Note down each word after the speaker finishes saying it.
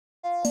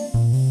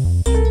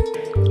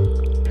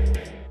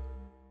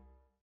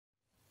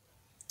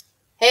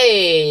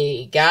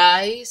Hey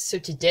guys, so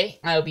today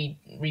I'll be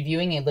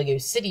reviewing a LEGO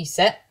City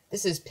set.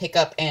 This is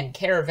Pickup and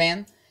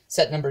Caravan,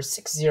 set number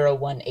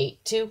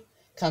 60182.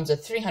 Comes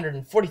with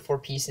 344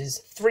 pieces,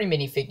 3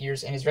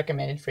 minifigures, and is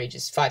recommended for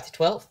ages 5 to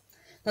 12.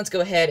 Let's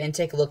go ahead and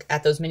take a look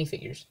at those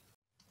minifigures.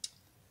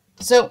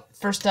 So,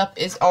 first up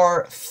is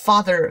our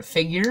father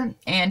figure,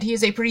 and he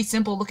is a pretty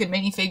simple looking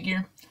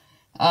minifigure.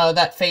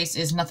 That face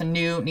is nothing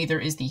new, neither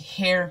is the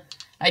hair.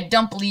 I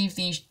don't believe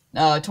the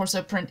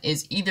torso print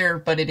is either,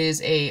 but it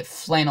is a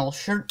flannel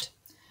shirt.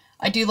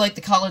 I do like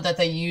the collar that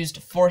they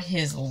used for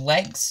his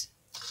legs.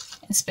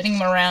 And spinning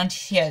him around,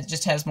 he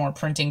just has more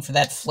printing for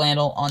that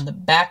flannel on the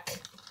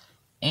back.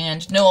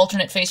 And no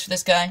alternate face for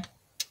this guy.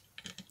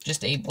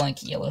 Just a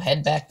blank yellow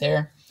head back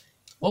there.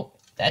 Whoa,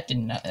 that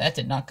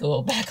did not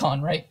go back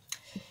on right.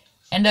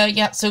 And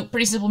yeah, so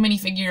pretty simple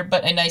minifigure,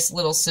 but a nice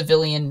little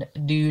civilian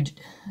dude.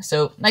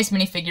 So nice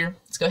minifigure.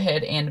 Let's go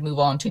ahead and move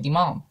on to the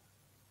mom.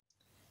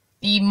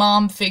 The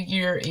mom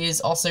figure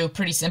is also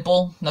pretty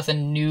simple,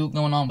 nothing new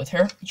going on with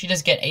her. She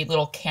does get a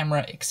little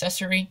camera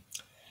accessory.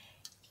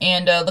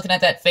 And looking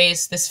at that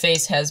face, this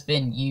face has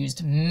been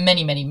used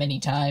many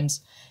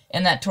times.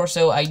 And that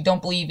torso I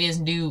don't believe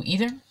is new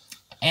either.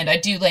 And I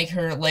do like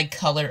her leg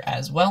color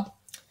as well.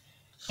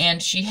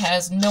 And she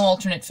has no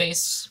alternate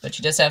face, but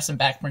she does have some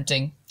back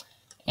printing.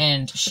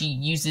 And she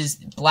uses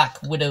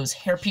Black Widow's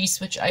hairpiece,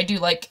 which I do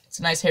like. It's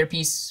a nice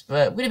hairpiece,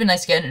 but it would have been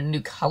nice to get a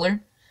new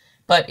color.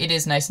 But it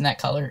is nice in that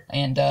color,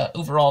 and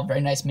overall,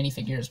 very nice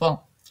minifigure as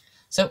well.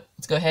 So,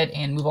 let's go ahead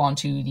and move on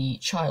to the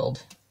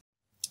child.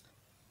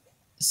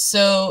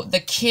 So, the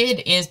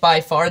kid is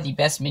by far the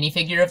best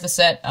minifigure of the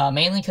set,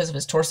 mainly because of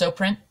his torso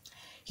print.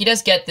 He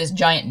does get this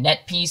giant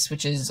net piece,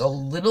 which is a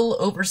little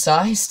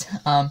oversized,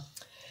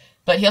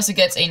 but he also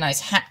gets a nice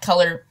hat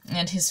color,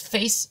 and his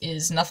face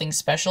is nothing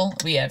special.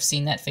 We have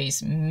seen that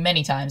face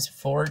many times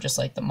before, just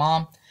like the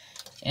mom.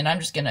 And I'm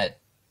just going to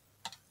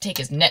take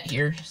his net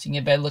here so you can get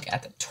a better look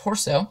at the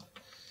torso.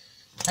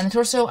 And the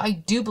torso I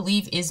do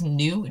believe is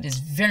new. It is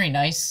very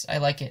nice. I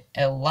like it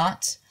a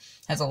lot.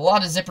 Has a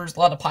lot of zippers, a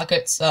lot of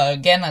pockets.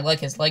 Again, I like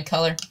his leg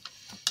color.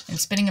 And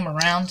spinning him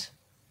around,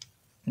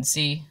 you can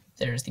see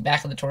there's the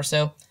back of the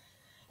torso.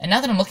 And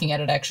now that I'm looking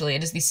at it, actually,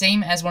 it is the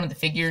same as one of the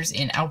figures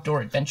in Outdoor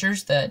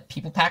Adventures that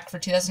people packed for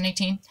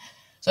 2018.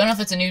 So I don't know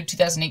if it's a new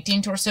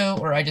 2018 torso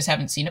or I just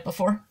haven't seen it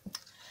before.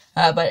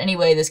 But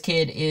anyway, this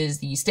kid is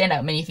the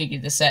standout minifigure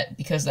of the set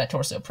because of that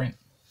torso print.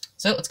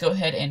 So let's go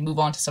ahead and move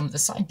on to some of the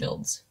side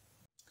builds.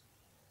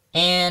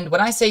 And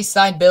when I say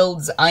side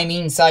builds, I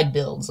mean side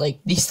builds.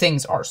 Like, these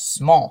things are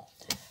small.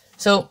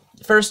 So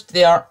first,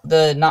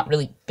 the not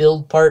really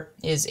build part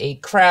is a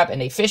crab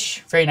and a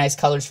fish. Very nice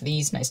colors for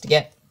these, nice to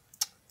get.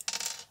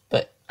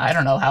 But I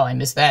don't know how I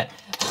missed that.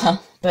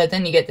 But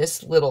then you get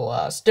this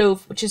little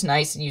stove, which is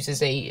nice. It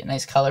uses a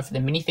nice color for the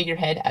minifigure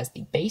head as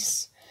the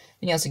base.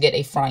 Then you also get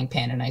a frying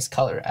pan, a nice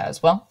color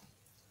as well.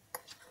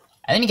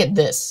 And then you get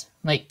this.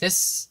 Like,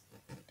 this...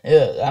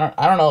 I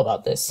don't know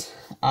about this.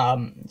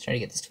 Trying to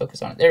get this to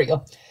focus on it. There we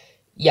go.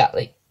 Yeah,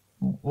 like,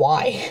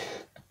 why?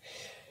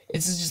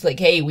 It's just like,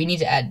 hey, we need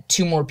to add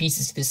 2 more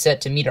pieces to this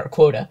set to meet our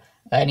quota.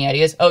 Any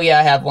ideas? Oh yeah,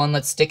 I have one.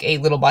 Let's stick a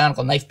little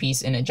bionicle knife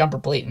piece in a jumper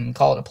plate and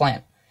call it a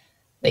plant.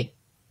 Like,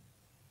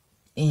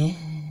 I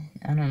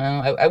don't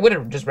know. I would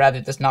have just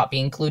rather this not be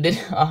included.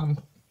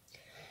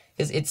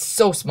 Because it's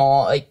so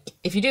small. Like,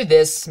 if you do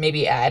this,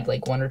 maybe add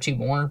like 1 or 2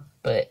 more,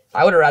 but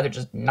I would have rather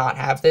just not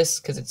have this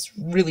because it's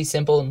really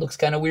simple and looks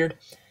kind of weird.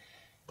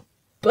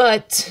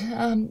 But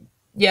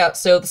yeah,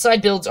 so the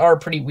side builds are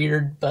pretty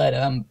weird, but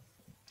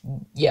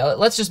yeah,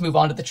 let's just move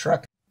on to the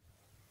truck.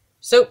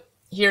 So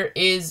here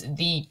is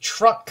the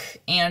truck,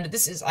 and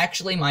this is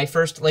actually my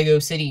first LEGO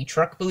City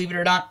truck, believe it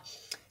or not.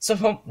 So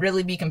I won't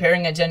really be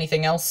comparing it to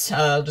anything else.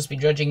 I'll just be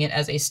judging it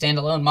as a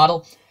standalone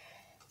model.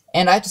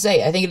 And I have to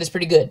say, I think it is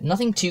pretty good.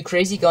 Nothing too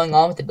crazy going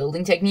on with the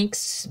building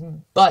techniques,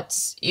 but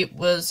it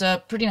was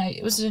pretty nice.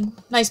 It was a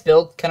nice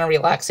build, kind of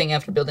relaxing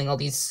after building all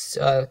these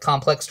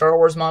complex Star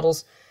Wars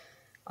models.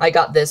 I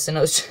got this, and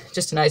it was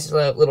just a nice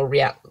little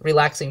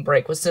relaxing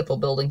break with simple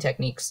building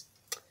techniques.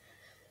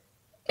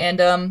 And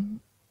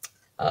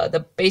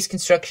the base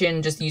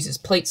construction just uses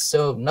plates,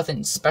 so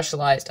nothing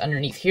specialized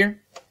underneath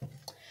here.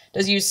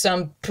 Does use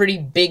some pretty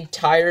big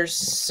tires,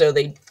 so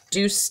they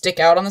do stick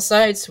out on the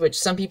sides, which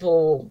some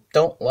people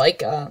don't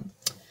like,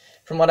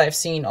 from what I've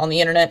seen on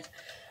the internet.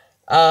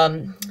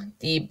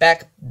 The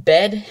back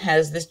bed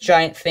has this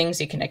giant thing,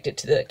 so you connect it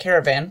to the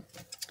Caravan.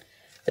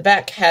 The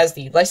back has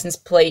the license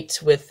plate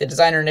with the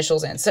designer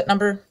initials and set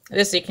number.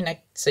 This you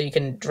connect so you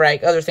can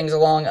drag other things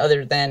along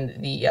other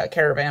than the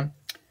Caravan.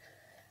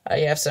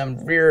 You have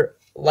some rear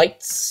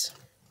lights.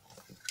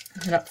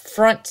 And up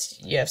front,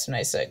 you have some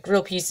nice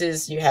grill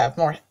pieces. You have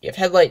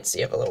headlights.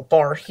 You have a little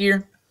bar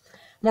here.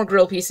 More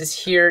grill pieces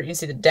here. You can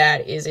see the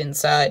dad is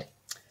inside.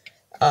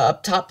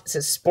 Up top, it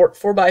says Sport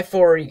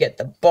 4x4. You get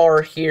the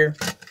bar here.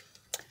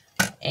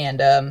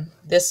 And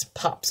this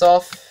pops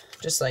off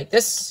just like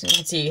this. You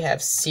can see you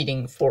have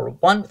seating for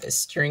 1 with a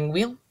steering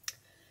wheel.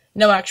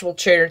 No actual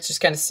chair, it's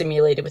just kind of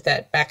simulated with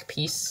that back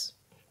piece.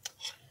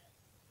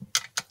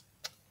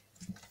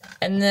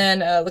 And then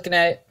looking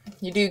at it,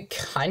 you do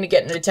kind of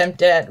get an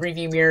attempt at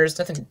review mirrors.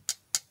 Nothing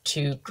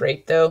too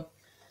great though.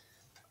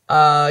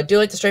 I do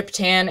like the stripe of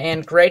tan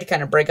and gray to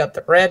kind of break up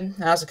the red.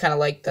 I also kind of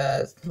like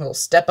the little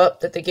step up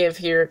that they give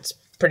here. It's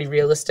pretty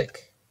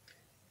realistic.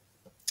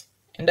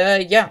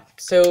 And yeah,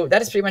 so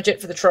that is pretty much it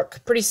for the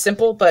truck. Pretty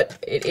simple, but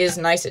it is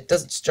nice. It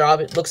does its job.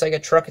 It looks like a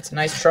truck. It's a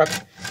nice truck.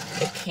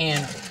 It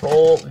can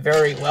roll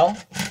very well.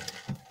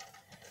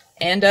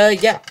 And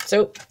yeah,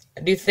 so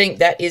I do think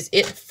that is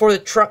it for the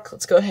truck.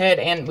 Let's go ahead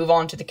and move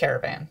on to the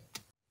Caravan.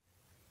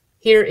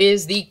 Here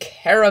is the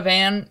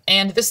Caravan,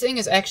 and this thing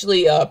is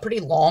actually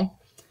pretty long.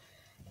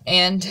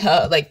 And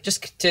like,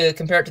 just to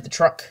compare it to the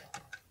truck,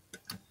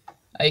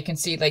 you can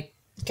see like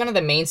kind of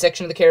the main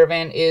section of the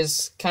Caravan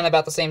is kind of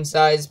about the same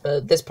size,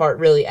 but this part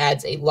really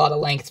adds a lot of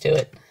length to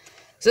it.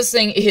 So this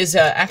thing is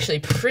actually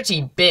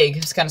pretty big. I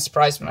was kind of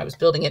surprised when I was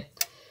building it.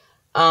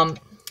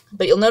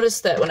 But you'll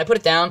notice that when I put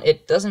it down,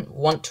 it doesn't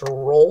want to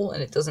roll,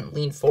 and it doesn't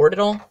lean forward at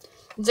all.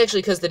 It's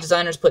actually because the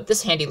designers put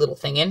this handy little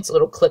thing in. It's a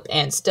little clip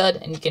and stud,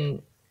 and you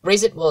can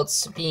raise it while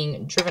it's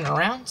being driven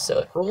around, so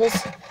it rolls.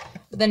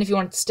 But then if you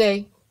want it to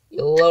stay,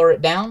 you lower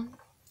it down,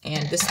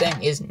 and this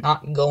thing is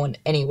not going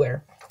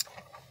anywhere.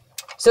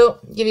 So,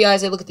 give you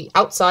guys a look at the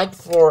outside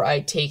before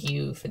I take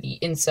you for the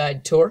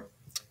inside tour.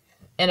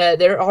 And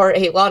there are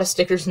a lot of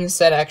stickers in this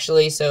set,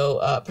 actually,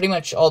 so pretty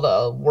much all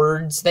the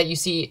words that you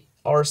see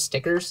are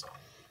stickers.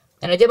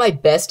 And I did my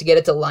best to get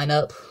it to line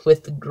up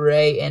with the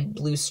gray and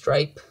blue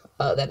stripe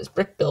that is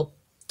brick built.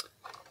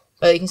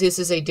 You can see this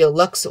is a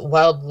deluxe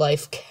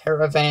wildlife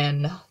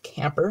caravan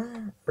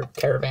camper, or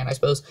caravan, I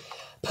suppose.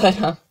 But,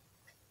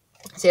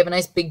 so you have a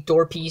nice big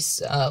door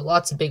piece,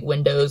 lots of big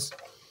windows.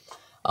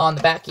 On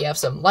the back, you have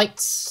some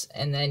lights,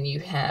 and then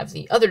you have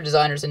the other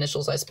designer's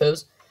initials, I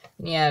suppose.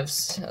 And you have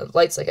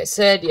lights, like I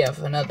said. You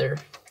have another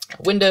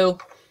window,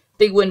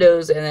 big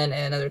windows, and then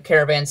another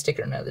Caravan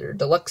sticker, another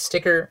deluxe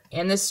sticker.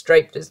 And this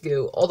stripe does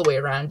go all the way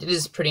around. It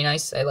is pretty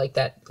nice. I like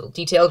that little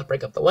detail to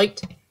break up the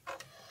white.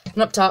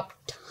 And up top,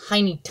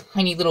 tiny,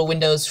 tiny little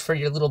windows for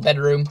your little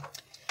bedroom.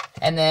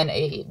 And then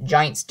a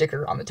giant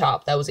sticker on the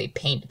top. That was a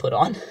paint put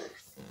on.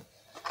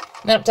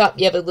 And then up top,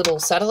 you have a little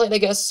satellite, I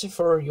guess,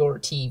 for your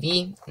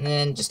TV. And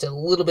then just a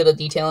little bit of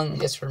detailing, I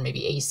guess, for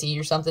maybe AC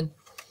or something.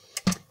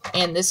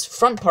 And this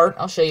front part,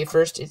 I'll show you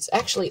first. It's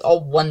actually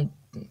all one.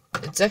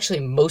 It's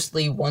actually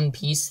mostly one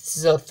piece. This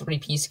is a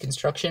 3-piece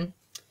construction.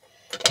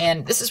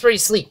 And this is pretty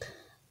sleek.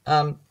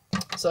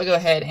 So I'll go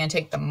ahead and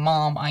take the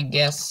mom, I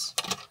guess.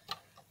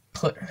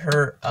 Put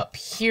her up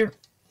here.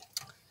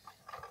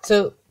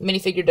 So,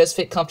 minifigure does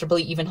fit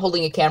comfortably, even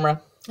holding a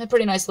camera. A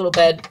pretty nice little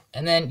bed.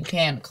 And then you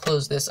can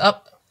close this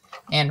up.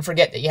 And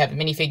forget that you have a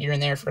minifigure in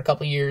there for a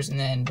couple years, and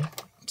then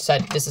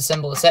decide to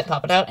disassemble the set,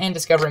 pop it out, and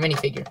discover a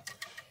minifigure.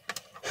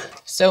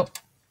 So,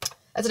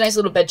 that's a nice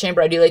little bed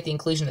chamber. I do like the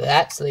inclusion of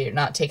that, so that you're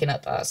not taking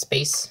up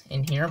space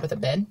in here with a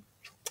bed.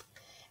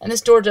 And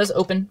this door does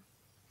open,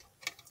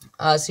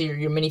 so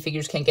your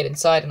minifigures can get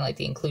inside, and I like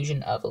the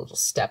inclusion of a little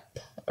step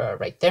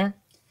right there.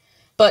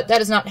 But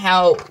that is not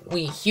how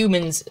we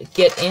humans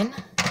get in.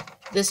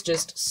 This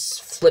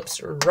just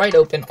flips right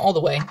open all the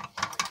way.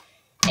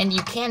 And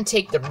you can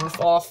take the roof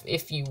off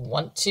if you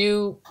want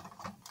to,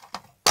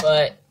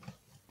 but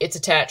it's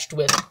attached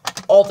with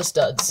all the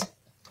studs.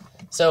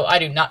 So I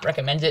do not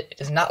recommend it.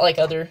 It is not like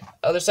other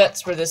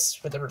sets where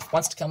the roof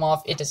wants to come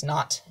off. It does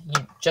not.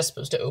 You're just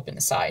supposed to open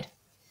the side.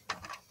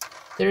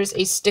 There's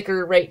a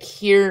sticker right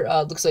here.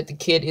 Looks like the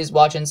kid is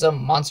watching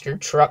some monster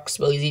trucks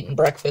while he's eating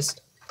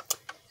breakfast.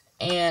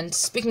 And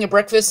speaking of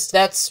breakfast,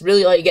 that's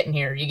really all you get in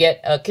here. You get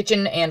a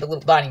kitchen and a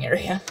little dining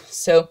area.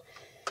 So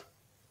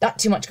not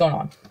too much going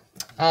on.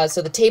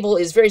 So the table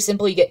is very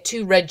simple. You get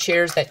 2 red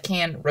chairs that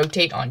can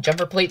rotate on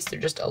jumper plates. They're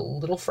just a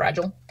little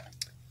fragile.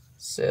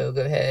 So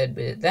go ahead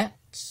with that.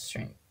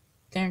 Right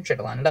there and try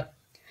to line it up.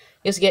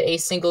 You also get a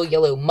single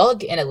yellow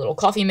mug and a little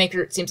coffee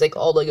maker. It seems like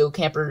all Lego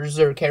campers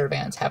or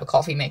caravans have a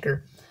coffee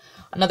maker.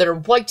 Another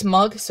white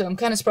mug, so I'm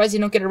kind of surprised you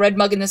don't get a red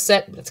mug in this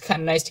set, but it's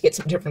kind of nice to get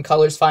some different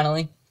colors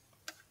finally.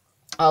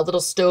 A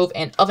little stove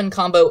and oven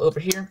combo over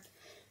here.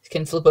 It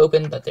can flip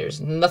open, but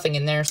there's nothing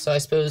in there, so I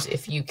suppose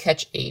if you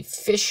catch a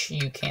fish,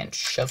 you can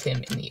shove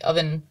him in the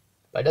oven,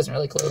 but it doesn't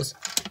really close.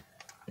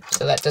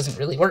 So that doesn't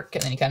really work,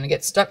 and then you kind of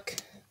get stuck.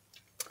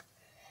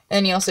 And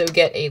then you also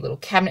get a little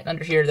cabinet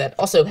under here that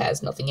also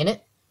has nothing in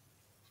it.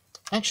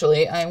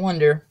 Actually, I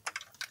wonder...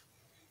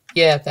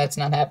 Yeah, that's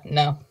not happening.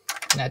 No,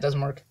 it doesn't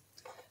work.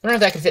 I wonder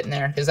if that could fit in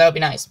there, because that would be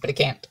nice, but it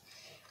can't.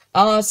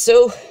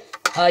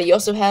 You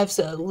also have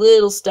a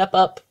little step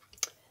up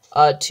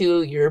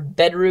to your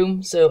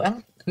bedroom. So,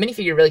 the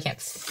minifigure really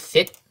can't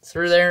fit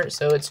through there,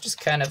 so it's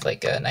just kind of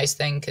like a nice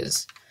thing,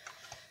 because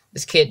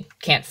this kid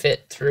can't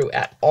fit through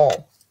at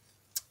all.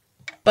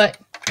 But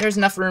there's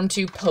enough room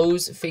to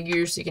pose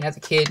figures, so you can have the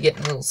kid get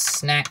a little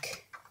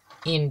snack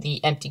in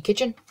the empty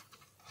kitchen.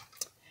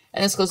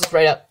 And this closes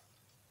right up.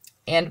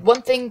 And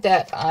one thing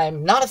that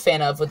I'm not a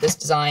fan of with this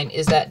design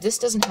is that this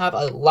doesn't have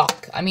a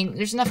lock. I mean,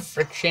 there's enough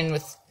friction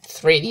with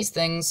 3 of these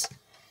things.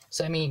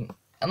 So, I mean,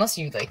 unless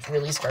you, like,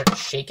 really start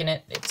shaking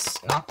it,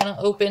 it's not going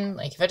to open.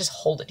 Like, if I just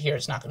hold it here,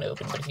 it's not going to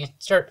open. But if you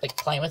start, like,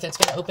 playing with it, it's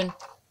going to open.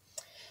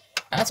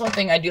 And that's one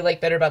thing I do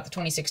like better about the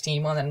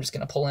 2016 one that I'm just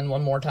going to pull in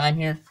one more time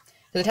here.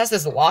 Because it has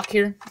this lock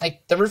here.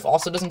 Like, the roof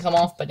also doesn't come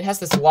off, but it has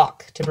this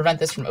lock to prevent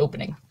this from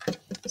opening.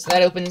 So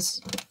that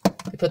opens.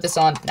 We put this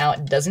on. Now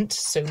it doesn't.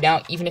 So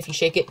now, even if you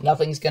shake it,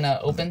 nothing's going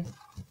to open.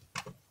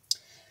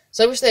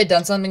 So I wish they had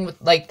done something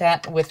like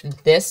that with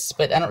this,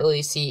 but I don't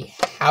really see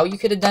how you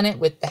could have done it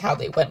with how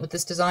they went with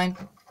this design.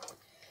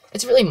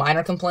 It's a really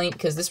minor complaint,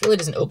 because this really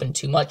doesn't open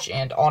too much,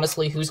 and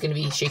honestly, who's going to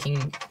be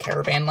shaking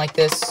Caravan like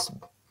this?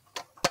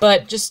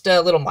 But just a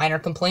little minor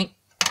complaint.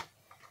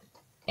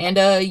 And,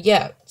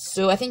 yeah,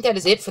 so I think that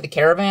is it for the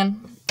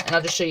Caravan, and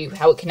I'll just show you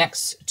how it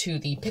connects to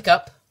the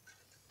pickup.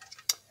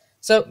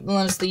 So, we'll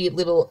notice the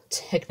little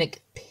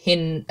Technic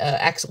pin,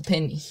 axle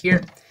pin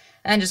here.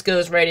 And just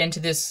goes right into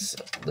this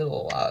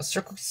little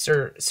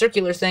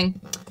circular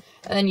thing.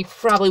 And then you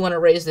probably want to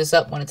raise this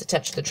up when it's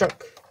attached to the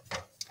truck.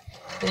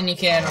 Then you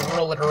can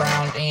roll it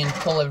around and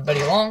pull everybody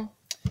along.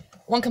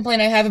 One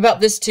complaint I have about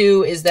this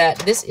too is that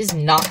this is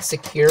not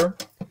secure.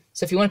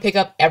 So if you want to pick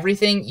up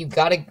everything, you've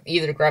got to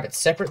either grab it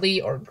separately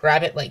or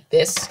grab it like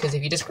this. Because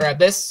if you just grab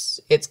this,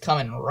 it's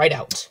coming right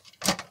out.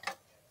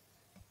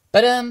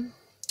 But,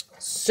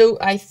 so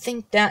I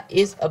think that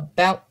is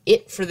about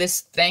it for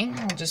this thing.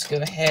 I'll just go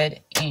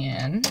ahead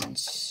and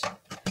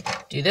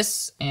do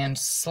this and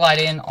slide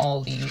in all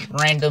the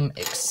random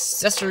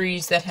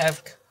accessories that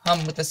have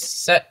come with the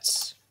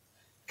set.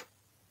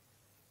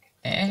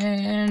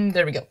 And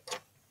there we go.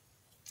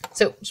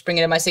 So, just bring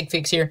it in my sig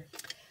figs here.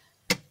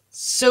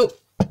 So,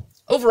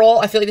 overall,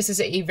 I feel like this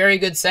is a very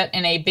good set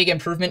and a big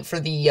improvement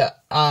for the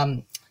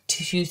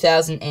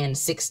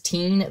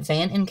 2016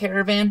 van and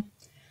Caravan.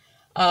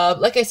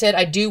 Like I said,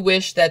 I do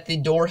wish that the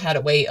door had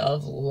a way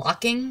of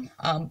locking,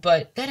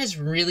 but that is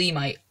really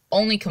my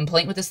only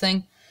complaint with this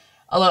thing.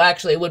 Although,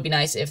 actually, it would be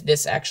nice if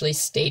this actually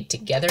stayed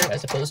together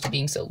as opposed to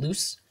being so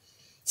loose.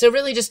 So,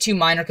 really just 2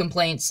 minor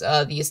complaints.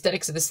 The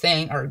aesthetics of this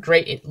thing are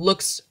great. It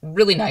looks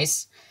really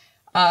nice.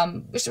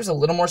 Wish there was a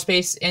little more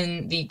space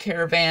in the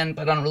Caravan,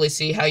 but I don't really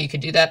see how you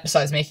could do that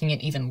besides making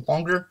it even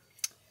longer.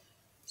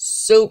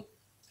 So,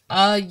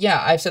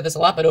 yeah, I've said this a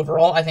lot, but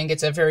overall, I think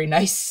it's a very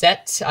nice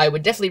set. I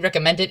would definitely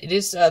recommend it. It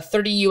is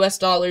 $30 US,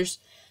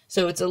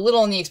 so it's a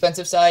little on the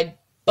expensive side,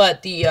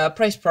 but the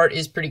price part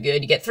is pretty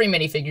good. You get 3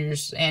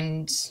 minifigures,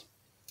 and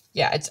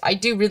yeah, I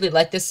do really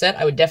like this set.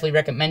 I would definitely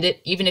recommend it,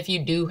 even if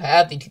you do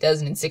have the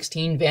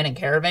 2016 van and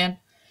Caravan.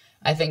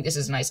 I think this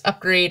is a nice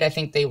upgrade. I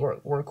think they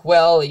work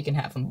well. You can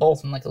have them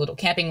both in like a little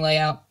camping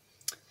layout.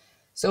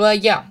 So,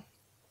 yeah.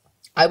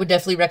 I would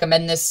definitely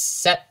recommend this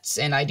set,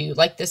 and I do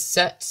like this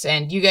set,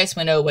 and you guys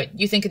want to know what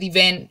you think of the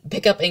van,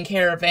 pickup, and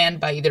Caravan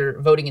by either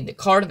voting in the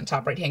card in the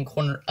top right-hand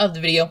corner of the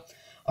video,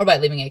 or by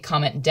leaving a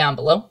comment down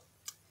below.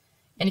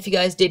 And if you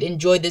guys did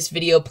enjoy this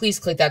video, please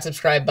click that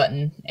subscribe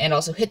button, and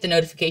also hit the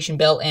notification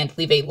bell and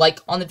leave a like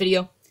on the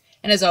video.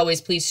 And as always,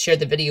 please share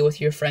the video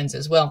with your friends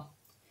as well.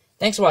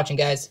 Thanks for watching,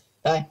 guys.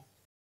 Bye.